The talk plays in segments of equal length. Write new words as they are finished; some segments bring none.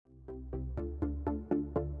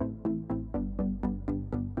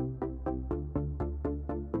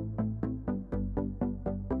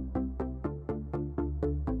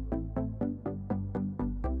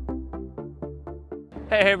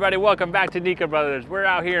Hey everybody, welcome back to Nika Brothers. We're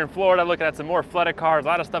out here in Florida looking at some more flooded cars. A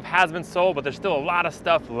lot of stuff has been sold, but there's still a lot of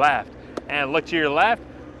stuff left. And look to your left,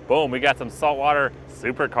 boom, we got some saltwater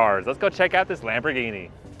supercars. Let's go check out this Lamborghini.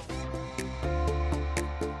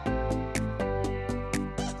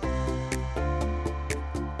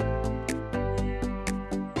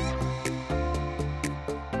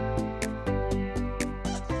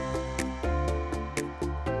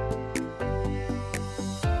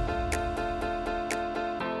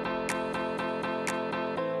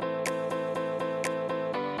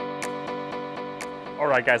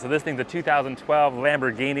 All right guys, so this thing's a 2012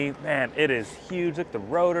 Lamborghini. Man, it is huge. Look at the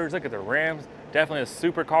rotors, look at the rims. Definitely a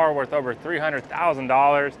supercar worth over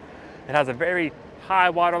 $300,000. It has a very high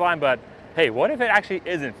water line, but hey, what if it actually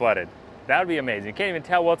isn't flooded? That would be amazing. You can't even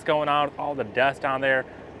tell what's going on with all the dust on there.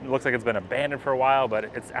 It looks like it's been abandoned for a while, but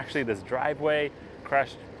it's actually this driveway,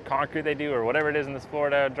 crushed concrete they do, or whatever it is in this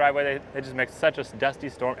Florida driveway. They just make such a dusty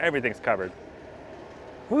storm. Everything's covered.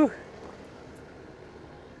 Whew.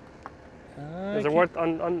 Is it worth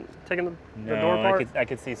taking the door apart? I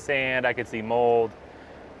could see sand, I could see mold.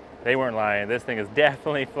 They weren't lying. This thing is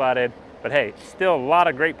definitely flooded. But hey, still a lot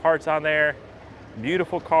of great parts on there.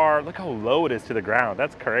 Beautiful car. Look how low it is to the ground.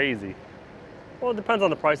 That's crazy. Well, it depends on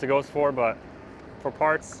the price it goes for, but for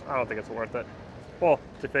parts, I don't think it's worth it. Well,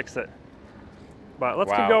 to fix it. But let's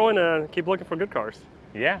keep going and keep looking for good cars.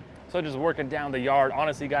 Yeah. So just working down the yard.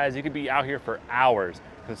 Honestly, guys, you could be out here for hours.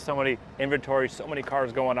 There's so many inventory, so many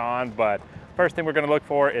cars going on, but first thing we're gonna look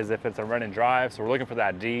for is if it's a run and drive, so we're looking for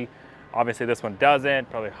that D. Obviously this one doesn't,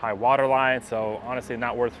 probably high water line, so honestly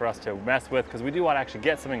not worth for us to mess with because we do want to actually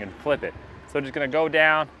get something and flip it. So just gonna go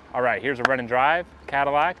down. All right, here's a run and drive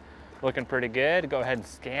Cadillac, looking pretty good. Go ahead and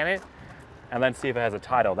scan it and then see if it has a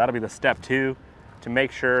title. That'll be the step 2 to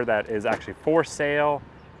make sure that is actually for sale.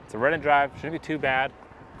 It's a run and drive, shouldn't be too bad.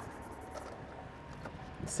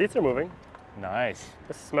 The seats are moving. Nice.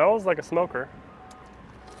 It smells like a smoker.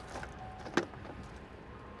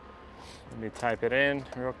 Let me type it in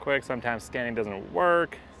real quick. Sometimes scanning doesn't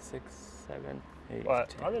work. 6, 7, 8. But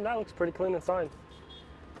 10. other than that, looks pretty clean inside.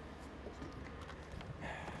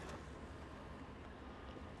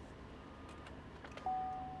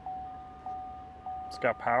 It's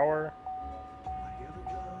got power.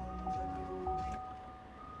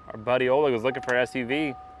 Our buddy Oleg was looking for an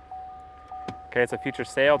SUV. Okay, it's a future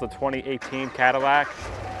sale. It's a 2018 Cadillac,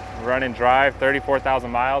 run and drive, 34,000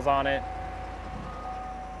 miles on it.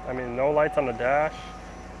 I mean, no lights on the dash.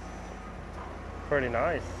 Pretty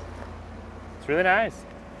nice. It's really nice.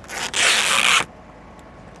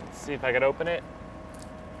 Let's see if I can open it.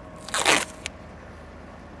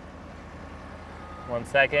 1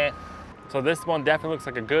 second. So this one definitely looks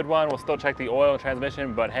like a good one. We'll still check the oil and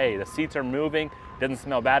transmission, but hey, the seats are moving. Doesn't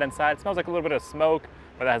smell bad inside. It smells like a little bit of smoke,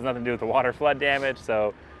 but that has nothing to do with the water flood damage.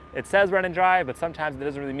 So it says run and drive, but sometimes it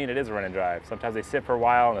doesn't really mean it is a run and drive. Sometimes they sit for a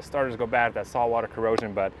while and the starters go bad with that saltwater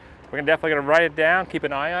corrosion, but we're definitely gonna write it down, keep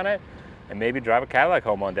an eye on it, and maybe drive a Cadillac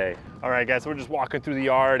home one day. All right, guys, so we're just walking through the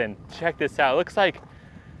yard and check this out. It looks like,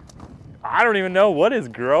 I don't even know what is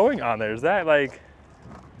growing on there. Is that like,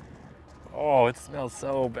 oh, it smells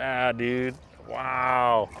so bad, dude.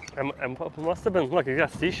 Wow. And what must have been, look, you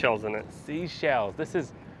got seashells in it. Seashells. This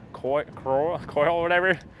is coil or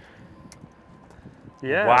whatever.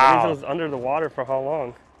 Yeah, wow. That means it was under the water for how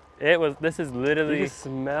long? This is literally. You can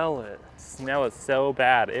smell it. Smell it so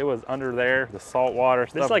bad. It was under there, the salt water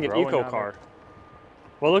stuff. This is like an eco car.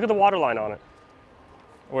 Well, look at the water line on it.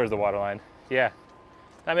 Where's the water line? Yeah,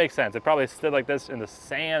 that makes sense. It probably stood like this in the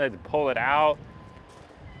sand. They had to pull it out.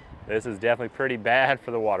 This is definitely pretty bad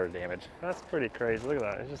for the water damage. That's pretty crazy. Look at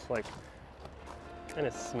that. It's just like, and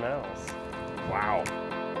it smells. Wow.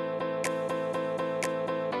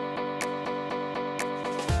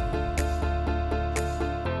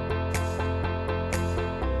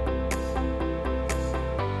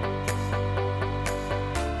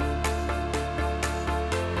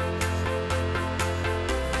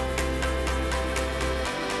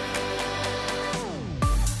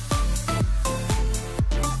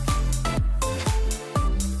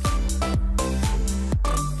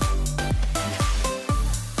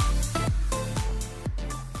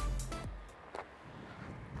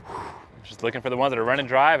 Just looking for the ones that are run and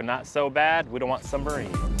drive and not so bad. We don't want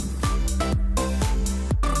submarine.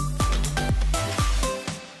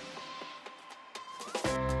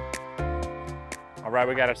 All right,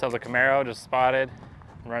 we got ourselves a Camaro just spotted.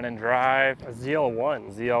 Run and drive. A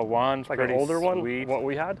ZL1. ZL1, like an older sweet. one, what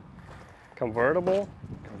we had. Convertible.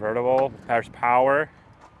 Convertible, there's power.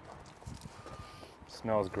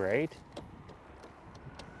 Smells great.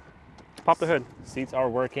 Pop the hood. Seats are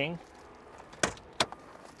working.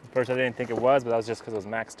 First I didn't think it was, but that was just because it was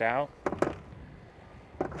maxed out.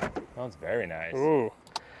 Oh, it's very nice. Ooh,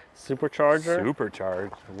 supercharger.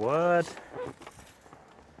 Supercharged. What?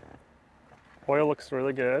 Oil looks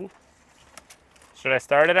really good. Should I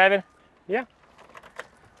start it, Ivan? Yeah.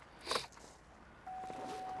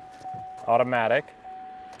 Automatic.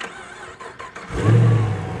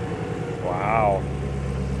 Wow.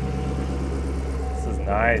 This is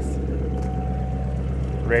nice.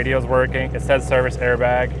 Radio's working. It says service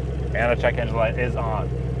airbag, and the check engine light is on.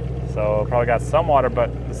 So probably got some water,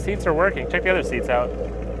 but the seats are working. Check the other seats out.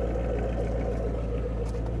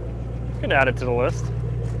 You can add it to the list.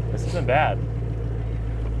 This isn't bad.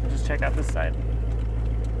 Just check out this side.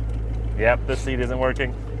 Yep, this seat isn't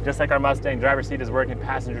working. Just like our Mustang, driver's seat is working,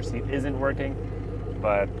 passenger seat isn't working.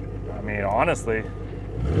 But, I mean, honestly,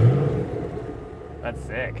 that's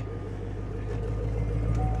sick.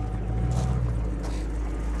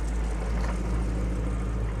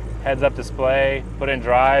 Heads-up display, put in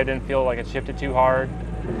drive, didn't feel like it shifted too hard.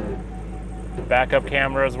 Backup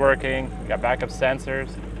camera is working, got backup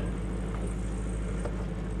sensors.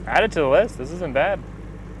 Add it to the list, this isn't bad.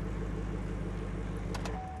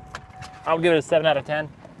 I'll give it a 7 out of 10.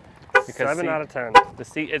 Because 7 out of 10. The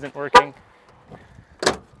seat isn't working.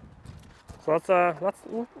 So let's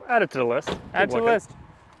add it to the list. Add to the list.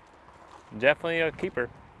 Definitely a keeper.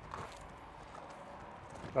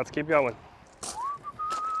 Let's keep going.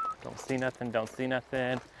 Don't see nothing, don't see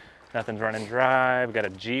nothing. Nothing's running dry. We got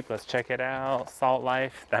a Jeep, let's check it out. Salt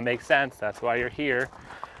Life, that makes sense. That's why you're here.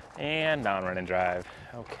 And non-running drive.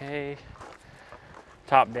 Okay.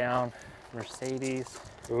 Top down, Mercedes.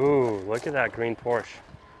 Ooh, look at that green Porsche.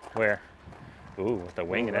 Where? Ooh, with the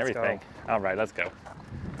wing and everything. All right, let's go.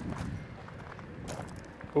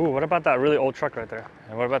 Ooh, what about that really old truck right there?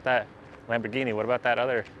 And what about that Lamborghini? What about that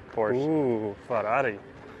other Porsche? Ooh, Ferrari.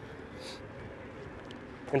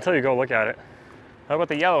 Until you go look at it. How about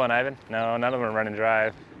the yellow one, Ivan? No, none of them are running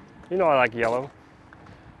drive. You know I like yellow.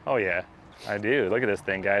 Oh yeah, I do. Look at this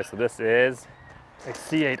thing, guys. So this is a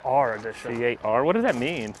C8R edition. C8R, what does that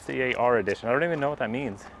mean? C8R edition, I don't even know what that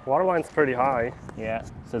means. Waterline's pretty high. Yeah, it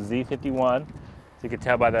says Z51. So you can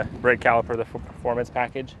tell by the brake caliper, the performance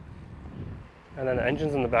package. And then the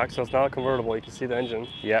engine's in the back, so it's not a convertible. You can see the engine.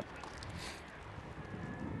 Yep.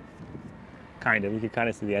 Kind of, you can kind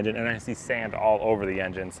of see the engine, and I see sand all over the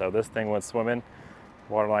engine. So this thing went swimming.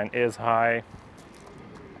 Waterline is high.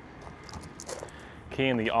 Key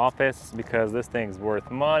in the office because this thing's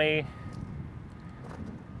worth money.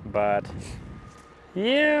 But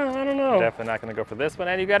yeah, I don't know. Definitely not going to go for this one.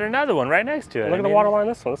 And you got another one right next to it. Look at the waterline.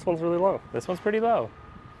 This one's really low. This one's pretty low.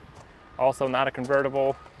 Also not a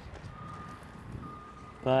convertible,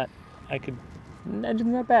 but the engine's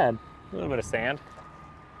not bad. A little bit of sand.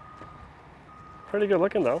 Pretty good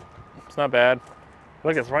looking though. It's not bad.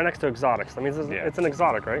 Look, it's right next to exotics. That means it's an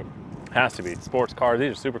exotic, right? Has to be. Sports cars.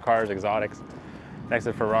 These are supercars, exotics. Next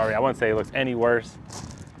to Ferrari. I wouldn't say it looks any worse.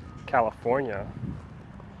 California.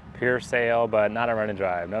 Pure sale, but not a run and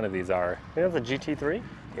drive. None of these are. Yeah, it's a GT3.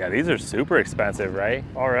 Yeah, these are super expensive, right?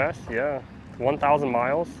 RS, yeah. 1,000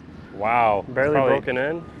 miles. Wow. Barely broken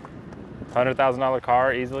in. $100,000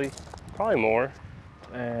 car easily. Probably more.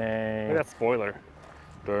 Dang. Look at that spoiler.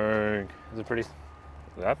 Dang. Is it pretty?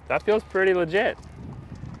 That feels pretty legit.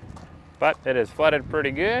 But it is flooded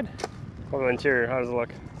pretty good. What about the interior? How does it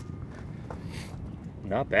look?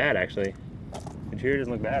 Not bad, actually. Interior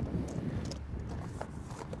doesn't look bad.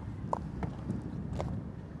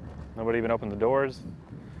 Nobody even opened the doors.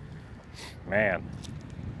 Man,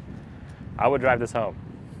 I would drive this home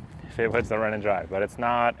if it was the run and drive, but it's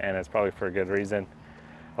not, and it's probably for a good reason.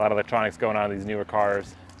 A lot of electronics going on in these newer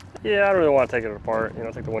cars. Yeah, I don't really want to take it apart. You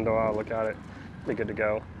know, take the window out, look at it, be good to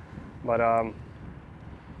go. But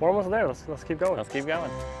we're almost there. Let's keep going. Let's keep going.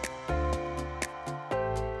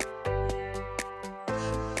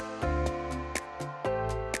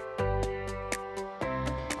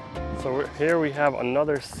 So here we have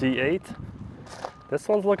another C8. This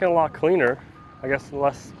one's looking a lot cleaner. I guess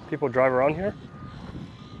less people drive around here.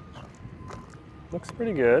 Looks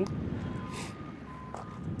pretty good.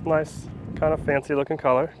 Nice, kind of fancy looking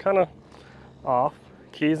color. Kind of off.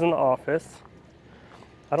 Keys in the office.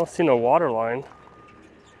 I don't see no water line.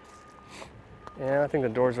 And I think the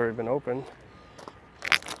door's already been opened.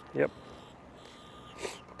 Yep.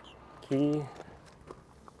 Key.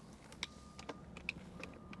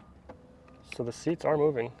 So the seats are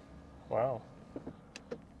moving. Wow.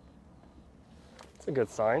 That's a good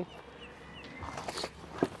sign.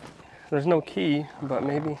 There's no key, but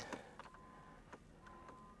maybe.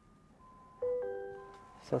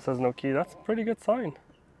 So it says no key. That's a pretty good sign.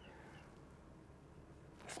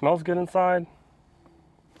 Smells good inside.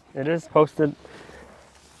 It is posted.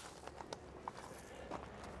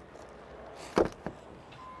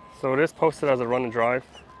 So it is posted as a run and drive.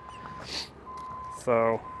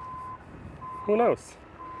 So who knows?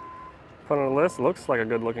 Put on the list. Looks like a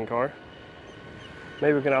good looking car.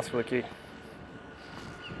 Maybe we can ask for the key.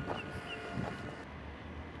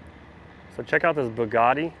 So check out this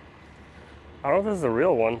Bugatti. I don't know if this is a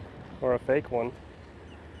real one or a fake one.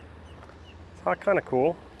 It's kind of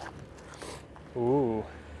cool. Ooh.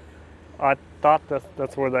 I thought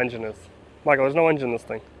that's where the engine is. Michael, there's no engine in this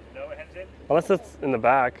thing. No engine? Unless it's in the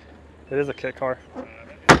back. It is a kit car. Wow.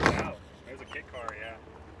 There's a kit car, yeah.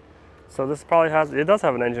 So this probably has, it does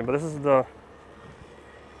have an engine, but this is the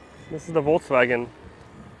Volkswagen.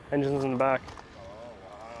 Engine's in the back. Oh,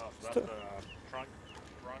 wow. So that's the trunk,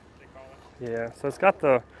 they call it? Yeah, so it's got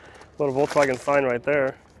the little Volkswagen sign right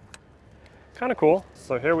there. Kind of cool.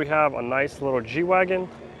 So here we have a nice little G-Wagon.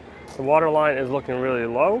 The water line is looking really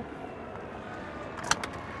low.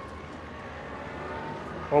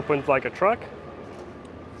 Opens like a truck.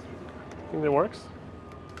 Think it works?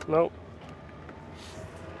 Nope.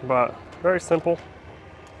 But very simple.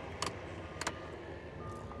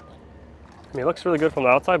 I mean, it looks really good from the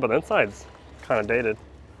outside, but the inside's kind of dated.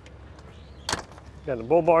 Got the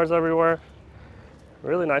bull bars everywhere.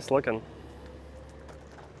 Really nice looking.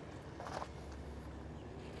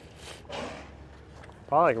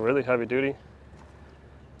 Probably like really heavy duty.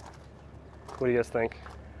 What do you guys think?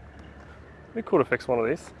 It'd be cool to fix one of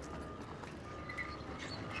these.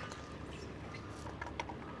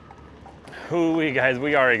 Ooh, guys,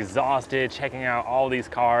 we are exhausted checking out all these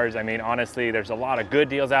cars. I mean, honestly, there's a lot of good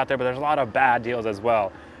deals out there, but there's a lot of bad deals as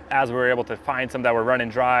well. As we were able to find some that were running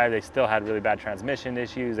dry, they still had really bad transmission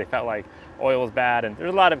issues. They felt like oil was bad, and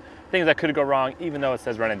there's a lot of things that could go wrong, even though it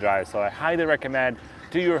says running dry. So I highly recommend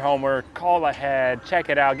do your homework, call ahead, check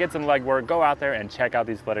it out, get some legwork, go out there and check out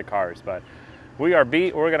these flooded cars. But we are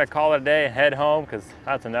beat. We're gonna call it a day and head home because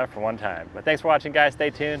that's enough for one time. But thanks for watching, guys. Stay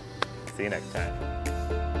tuned. See you next time.